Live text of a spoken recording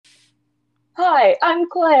Hi, I'm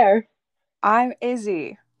Claire. I'm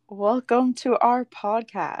Izzy. Welcome to our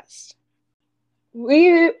podcast.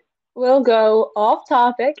 We will go off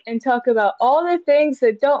topic and talk about all the things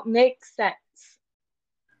that don't make sense.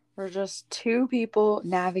 We're just two people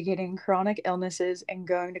navigating chronic illnesses and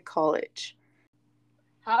going to college.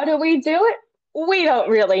 How do we do it? We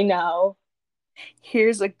don't really know.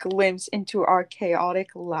 Here's a glimpse into our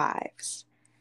chaotic lives.